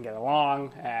Shayna didn't get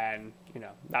along, and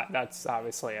that's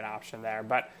obviously an option there.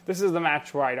 But this is the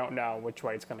match where I don't know which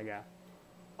way it's going to go.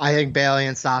 I think Bayley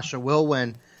and Sasha will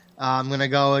win. I'm going to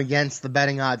go against the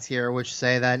betting odds here, which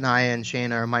say that Nia and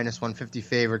Shayna are minus 150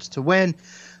 favorites to win.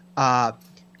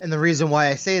 And the reason why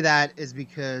I say that is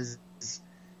because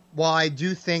while I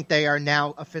do think they are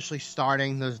now officially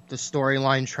starting the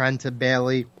storyline trend to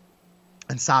Bayley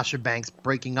and Sasha Banks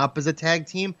breaking up as a tag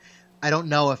team, I don't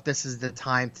know if this is the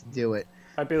time to do it.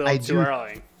 Might be a little too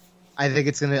early. I think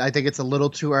it's a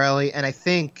little too early, and I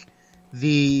think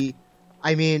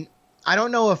I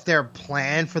don't know if their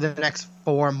plan for the next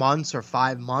 4 months or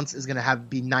 5 months is going to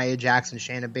be Nia Jax and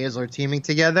Shayna Baszler teaming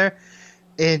together.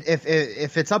 And if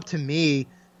it's up to me,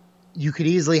 you could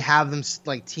easily have them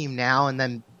team now and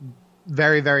then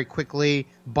very, very quickly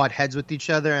butt heads with each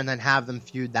other and then have them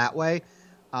feud that way.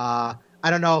 I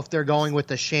don't know if they're going with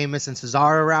the Sheamus and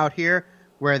Cesaro route here,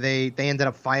 where they ended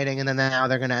up fighting and then now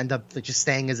they're going to end up just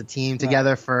staying as a team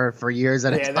together for years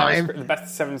at a time. That was the best of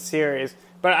 7 series.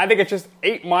 But I think it's just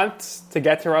 8 months to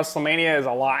get to WrestleMania is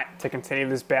a lot to continue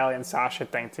this Bayley and Sasha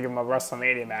thing to give them a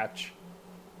WrestleMania match.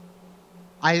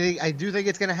 I do think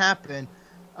it's going to happen.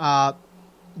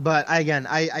 But again,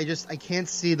 I can't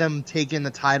see them taking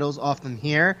the titles off them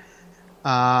here.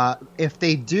 If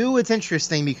they do, it's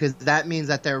interesting because that means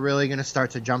that they're really going to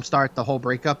start to jumpstart the whole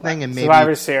breakup thing and maybe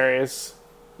Survivor Series.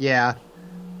 Yeah,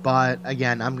 but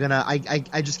again,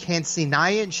 I just can't see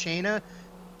Nia and Shayna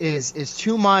is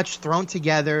too much thrown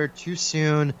together too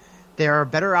soon. There are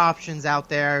better options out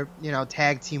there,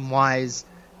 tag team wise.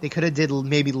 They could have did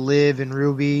maybe Liv and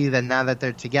Ruby, then now that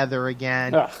they're together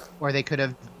again, or they could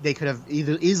have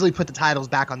easily put the titles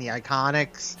back on the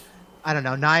Iconics. I don't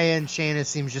know. Nia and Shayna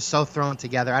seems just so thrown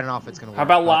together. I don't know if it's going to work. How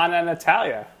about Lana and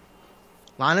Natalya?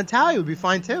 Lana and Natalya would be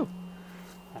fine too.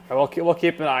 Okay, we'll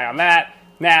keep an eye on that.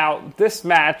 Now, this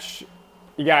match,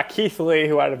 you got Keith Lee,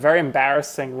 who had a very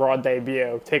embarrassing Raw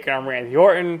debut, taking on Randy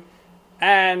Orton.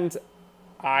 And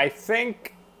I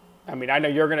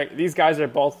know these guys are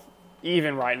both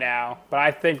even right now, but I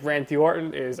think Randy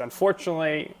Orton is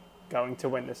unfortunately going to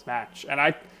win this match. And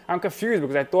I'm confused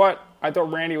because I thought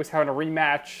Randy was having a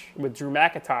rematch with Drew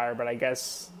McIntyre, but I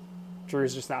guess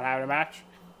Drew's just not having a match.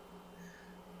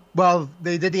 Well,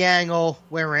 they did the angle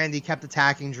where Randy kept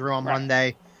attacking Drew on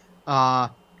Monday.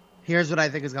 Here's what I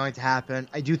think is going to happen.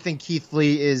 I do think Keith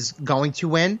Lee is going to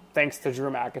win. Thanks to Drew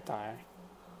McIntyre.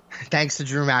 thanks to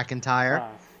Drew McIntyre.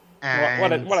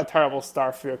 And What a terrible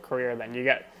start for your career. Then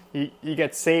you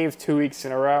get saved 2 weeks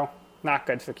in a row. Not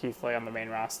good for Keith Lee on the main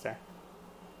roster.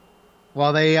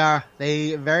 Well, they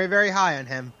very, very high on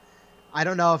him. I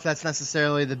don't know if that's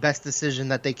necessarily the best decision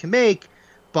that they can make,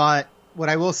 but what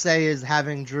I will say is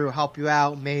having Drew help you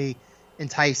out may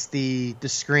entice the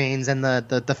screens and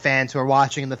the fans who are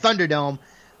watching in the Thunderdome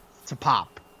to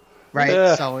pop, right?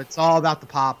 Ugh. So it's all about the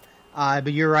pop.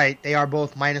 But you're right. They are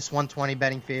both minus 120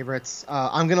 betting favorites.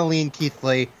 I'm going to lean Keith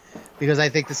Lee because I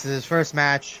think this is his first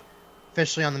match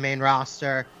officially on the main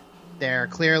roster. They're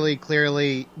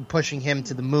clearly pushing him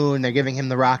to the moon. They're giving him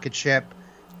the rocket ship.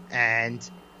 And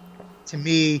to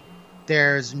me,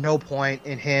 there's no point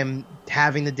in him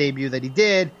having the debut that he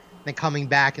did, then coming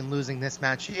back and losing this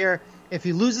match here. If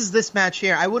he loses this match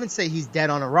here, I wouldn't say he's dead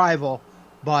on arrival,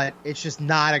 but it's just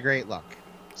not a great look.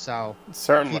 So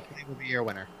certainly Keith Lee will be your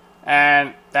winner.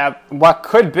 And that what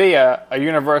could be a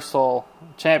Universal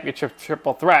Championship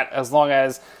triple threat, as long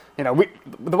as,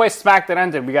 the way SmackDown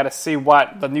ended, we got to see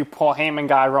what the new Paul Heyman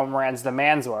guy, Roman Reigns'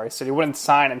 demands were. He said he wouldn't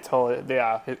sign until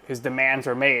his demands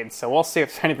are made. So we'll see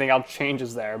if anything else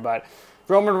changes there. But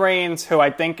Roman Reigns, who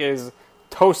I think is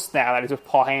toast now that he's with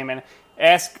Paul Heyman,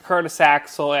 ask Curtis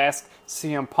Axel, ask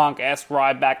CM Punk, ask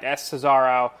Ryback, ask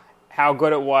Cesaro how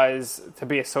good it was to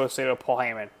be associated with Paul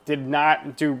Heyman. Did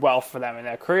not do well for them in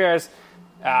their careers.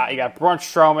 You got Braun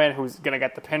Strowman, who's going to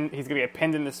get the pin. He's going to get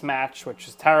pinned in this match, which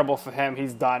is terrible for him.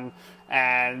 He's done.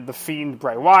 And the Fiend,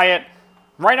 Bray Wyatt.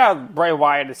 Right now, Bray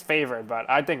Wyatt is favored, but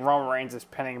I think Roman Reigns is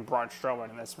pinning Braun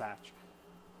Strowman in this match.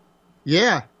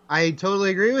 Yeah, I totally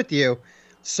agree with you.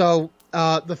 So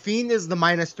the Fiend is the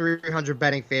minus 300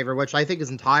 betting favor, which I think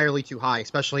is entirely too high,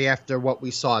 especially after what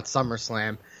we saw at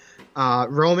SummerSlam.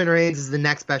 Roman Reigns is the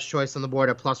next best choice on the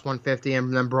board at plus 150,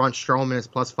 and then Braun Strowman is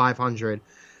plus 500.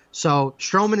 So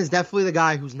Strowman is definitely the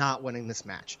guy who's not winning this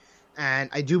match. And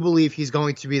I do believe he's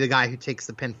going to be the guy who takes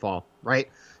the pinfall, right?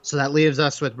 So that leaves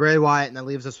us with Bray Wyatt, and that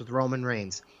leaves us with Roman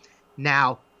Reigns.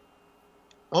 Now,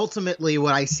 ultimately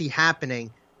what I see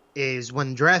happening is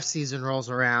when draft season rolls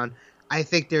around, I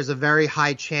think there's a very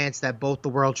high chance that both the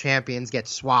world champions get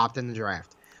swapped in the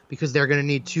draft, because they're going to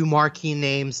need two marquee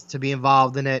names to be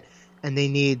involved in it, and they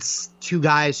need two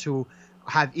guys who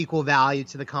have equal value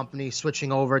to the company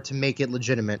switching over to make it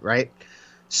legitimate, right?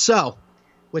 So,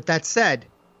 with that said,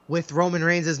 with Roman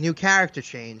Reigns' new character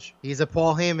change, he's a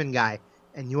Paul Heyman guy,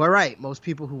 and you are right. Most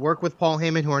people who work with Paul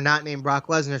Heyman who are not named Brock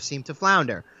Lesnar seem to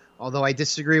flounder, although I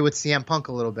disagree with CM Punk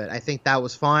a little bit. I think that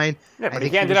was fine. Yeah, but I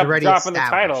think he ended up dropping the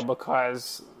title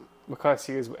established. because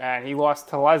he lost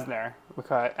to Lesnar.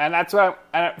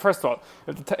 First of all,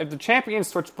 if the champions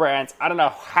switch brands, I don't know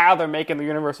how they're making the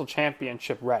Universal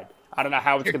Championship red. I don't know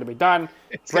how it's going to be done.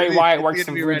 Bray Wyatt works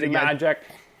some voodoo magic.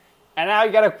 And now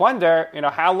you got to wonder,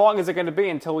 how long is it going to be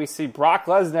until we see Brock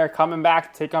Lesnar coming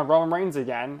back to take on Roman Reigns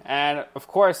again? And, of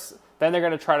course, then they're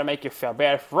going to try to make you feel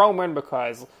bad for Roman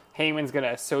because Heyman's going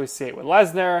to associate with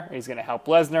Lesnar. He's going to help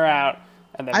Lesnar out.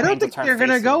 And then I don't think they're going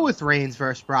to go him. with Reigns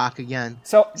versus Brock again.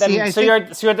 So you're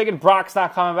thinking Brock's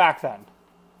not coming back then?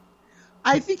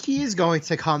 I think he is going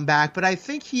to come back, but I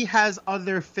think he has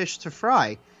other fish to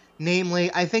fry. Namely,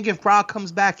 I think if Brock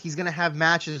comes back, he's going to have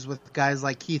matches with guys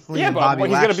like Keith Lee and Bobby Lashley. Yeah, but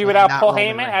he's going to be without Paul Roman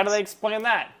Heyman? Reigns. How do they explain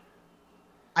that?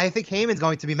 I think Heyman's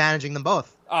going to be managing them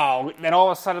both. Oh, then all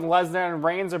of a sudden Lesnar and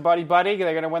Reigns are buddy-buddy?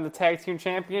 They're going to win the tag team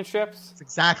championships? That's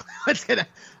exactly what's going to...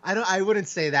 I wouldn't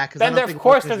say that, because then of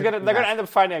course they're going to end up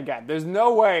fighting again. There's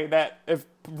no way that if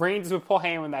Reigns is with Paul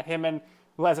Heyman, that him and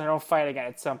Lesnar don't fight again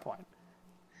at some point.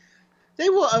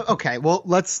 They will... Okay, well,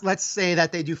 let's say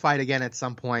that they do fight again at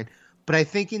some point. But I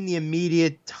think in the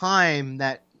immediate time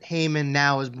that Heyman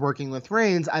now is working with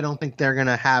Reigns, I don't think they're going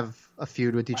to have a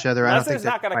feud with each other. Lesnar's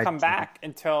not going to come back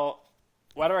until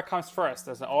whatever comes first.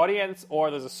 There's an audience or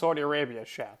there's a Saudi Arabia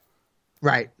show.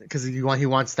 Right, because he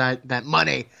wants that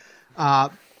money.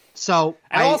 Let's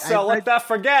not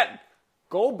forget,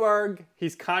 Goldberg,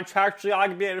 he's contractually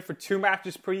obligated for 2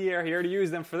 matches per year. He already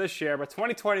used them for this year. But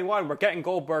 2021, we're getting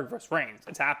Goldberg versus Reigns.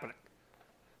 It's happening.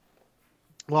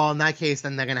 Well, in that case,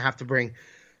 then they're going to have to bring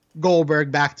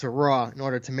Goldberg back to Raw in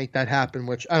order to make that happen,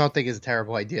 which I don't think is a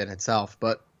terrible idea in itself.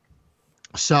 But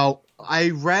so I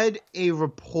read a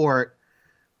report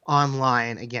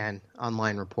online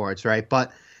reports, right?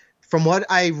 But from what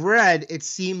I read, it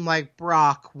seemed like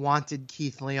Brock wanted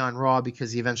Keith Lee on Raw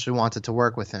because he eventually wanted to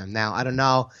work with him. Now, I don't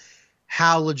know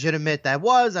how legitimate that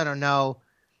was. I don't know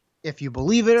if you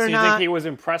believe it or not. So you think he was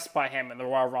impressed by him in the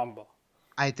Royal Rumble?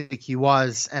 I think he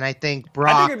was, and I think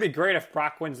Brock... I think it'd be great if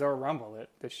Brock wins the Royal Rumble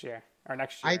this year, or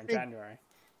next year in January.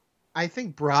 I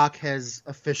think Brock has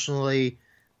officially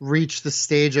reached the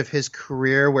stage of his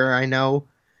career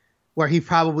where he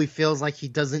probably feels like he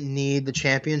doesn't need the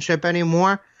championship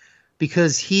anymore,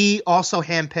 because he also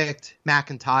handpicked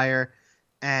McIntyre,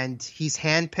 and he's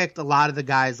handpicked a lot of the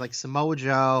guys like Samoa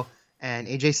Joe and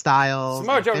AJ Styles.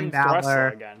 Samoa Joe needs to wrestle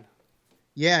again.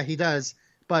 Yeah, he does.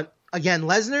 But again,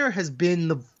 Lesnar has been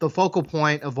the focal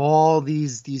point of all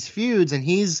these feuds, and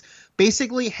he's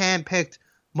basically handpicked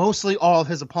mostly all of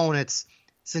his opponents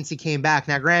since he came back.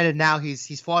 Now, granted, now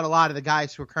he's fought a lot of the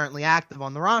guys who are currently active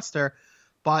on the roster,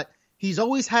 but he's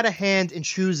always had a hand in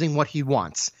choosing what he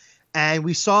wants. And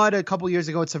we saw it a couple years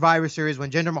ago at Survivor Series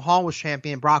when Jinder Mahal was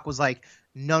champion. Brock was like,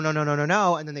 no.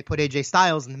 And then they put AJ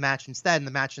Styles in the match instead, and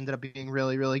the match ended up being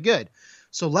really, really good.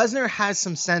 So Lesnar has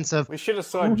some sense of... We should have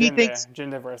saw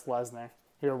Jinder versus Lesnar.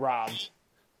 He was robbed.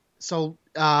 So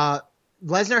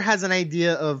Lesnar has an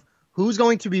idea of who's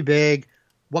going to be big,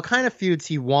 what kind of feuds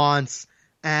he wants.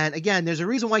 And again, there's a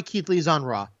reason why Keith Lee's on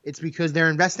Raw. It's because they're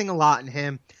investing a lot in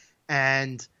him.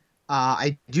 And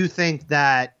I do think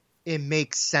that it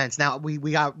makes sense. Now, we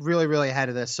got really, really ahead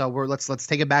of this. So let's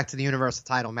take it back to the Universal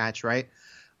title match, right?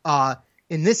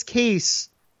 In this case,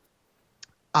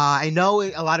 I know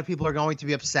a lot of people are going to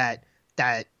be upset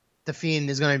that The Fiend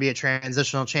is going to be a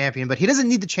transitional champion, but he doesn't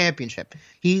need the championship.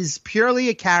 He's purely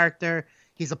a character.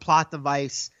 He's a plot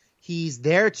device. He's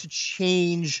there to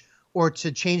change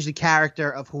the character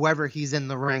of whoever he's in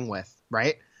the ring with,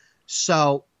 right?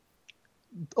 So,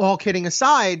 all kidding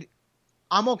aside,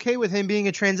 I'm okay with him being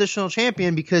a transitional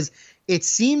champion because it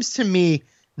seems to me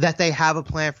that they have a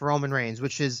plan for Roman Reigns,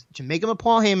 which is to make him a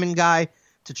Paul Heyman guy,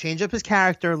 to change up his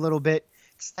character a little bit.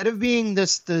 Instead of being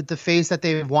the face that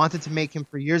they've wanted to make him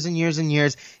for years and years and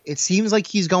years, it seems like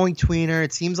he's going tweener.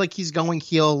 It seems like he's going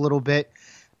heel a little bit.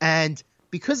 And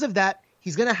because of that,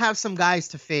 he's going to have some guys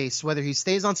to face, whether he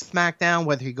stays on SmackDown,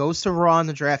 whether he goes to Raw in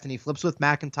the draft and he flips with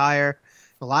McIntyre.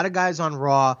 A lot of guys on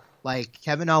Raw, like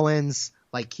Kevin Owens,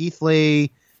 like Keith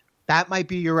Lee. That might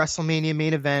be your WrestleMania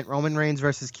main event, Roman Reigns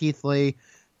versus Keith Lee.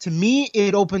 To me,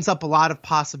 it opens up a lot of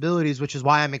possibilities, which is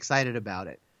why I'm excited about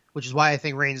it. Which is why I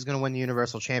think Reigns is going to win the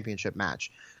Universal Championship match.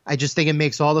 I just think it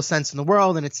makes all the sense in the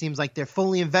world, and it seems like they're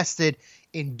fully invested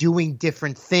in doing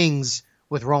different things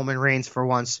with Roman Reigns for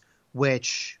once,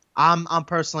 which I'm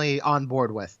personally on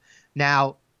board with.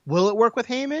 Now, will it work with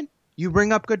Heyman? You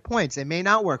bring up good points. It may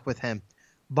not work with him,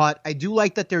 but I do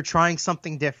like that they're trying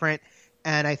something different,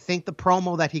 and I think the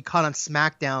promo that he cut on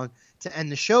SmackDown to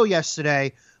end the show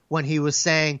yesterday when he was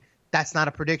saying, that's not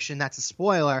a prediction, that's a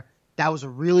spoiler, that was a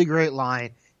really great line.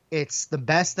 It's the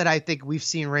best that I think we've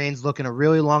seen Reigns look in a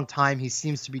really long time. He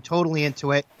seems to be totally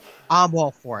into it. I'm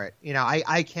all for it. You know,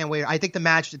 I can't wait. I think the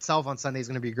match itself on Sunday is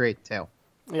going to be great too.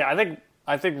 Yeah,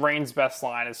 I think Reigns' best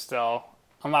line is still,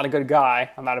 I'm not a good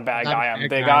guy. I'm not a bad guy. I'm a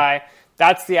big guy.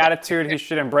 That's the attitude he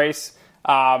should embrace.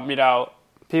 You know,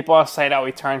 people are saying, oh,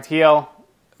 he turned heel.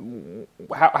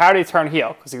 How did he turn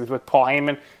heel? Because he was with Paul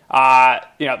Heyman.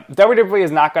 You know, WWE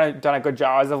has not done a good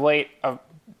job as of late of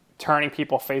turning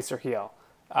people face or heel.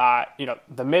 You know,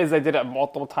 The Miz, they did it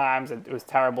multiple times. It was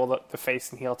terrible, the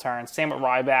face and heel turn. Same with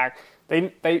Ryback.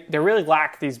 They really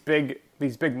lack these big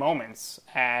moments,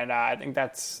 and I think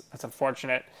that's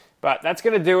unfortunate. But that's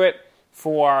going to do it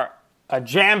for a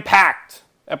jam-packed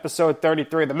episode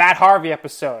 33, the Matt Harvey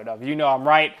episode of You Know I'm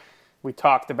Right. We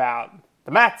talked about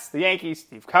the Mets, the Yankees,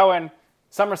 Steve Cohen,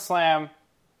 SummerSlam,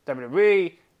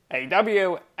 WWE,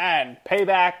 AEW, and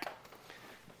Payback.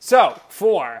 So,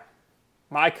 for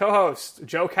my co-host,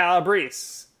 Joe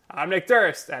Calabrese, I'm Nick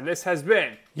Durst, and this has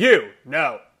been You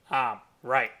Know I'm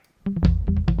Right.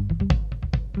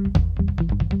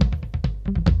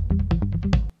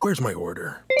 Where's my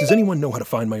order? Does anyone know how to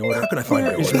find my order? How can I find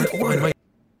my order?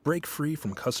 Break free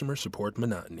from customer support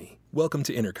monotony. Welcome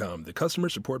to Intercom, the customer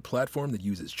support platform that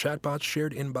uses chatbots,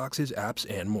 shared inboxes, apps,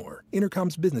 and more.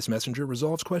 Intercom's business messenger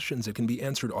resolves questions that can be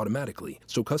answered automatically,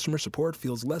 so customer support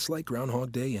feels less like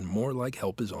Groundhog Day and more like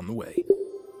help is on the way.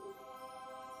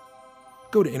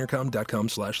 Go to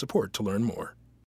intercom.com/support to learn more.